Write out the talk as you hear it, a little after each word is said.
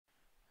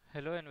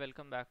Hello and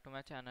welcome back to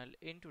my channel.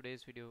 In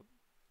today's video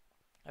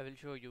I will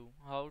show you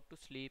how to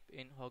sleep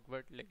in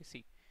Hogwarts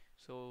Legacy.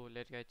 So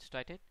let's get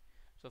started.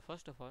 So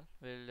first of all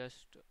we'll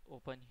just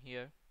open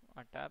here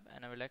a tab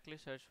and I will actually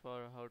search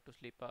for how to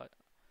sleep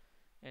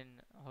in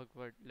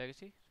Hogwarts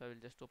Legacy. So I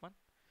will just open.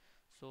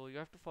 So you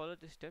have to follow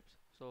the steps.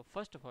 So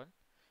first of all,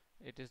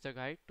 it is the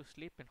guide to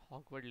sleep in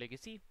Hogwarts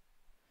Legacy.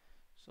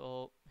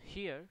 So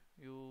here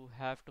you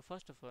have to,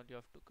 first of all you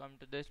have to come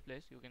to this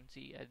place. You can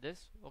see at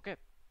this. Okay,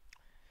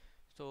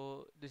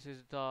 so this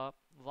is the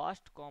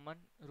vast common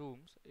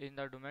rooms in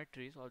the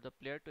dormitories of the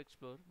player to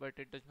explore, but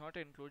it does not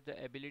include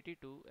the ability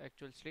to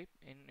actual sleep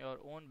in your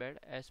own bed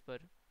as per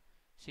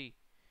C.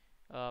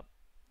 Uh,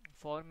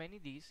 for many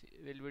these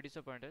will be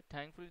disappointed.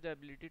 Thankfully the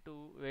ability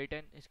to wait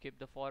and escape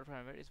the far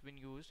from it is been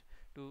used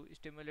to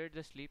stimulate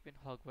the sleep in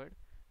Hogwarts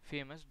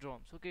famous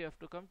dorms. Okay, you have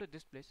to come to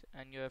this place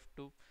and you have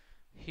to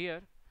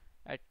here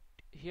at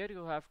here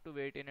you have to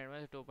wait in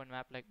advance to open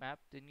map like map,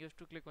 then you have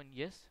to click on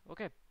yes.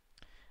 Okay,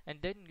 and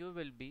then you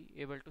will be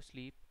able to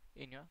sleep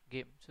in your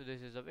game. So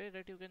this is a way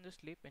that you can just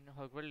sleep in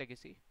Hogwarts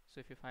Legacy. So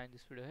if you find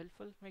this video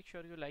helpful, make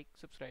sure you like,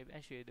 subscribe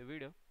and share the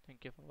video.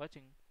 Thank you for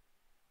watching.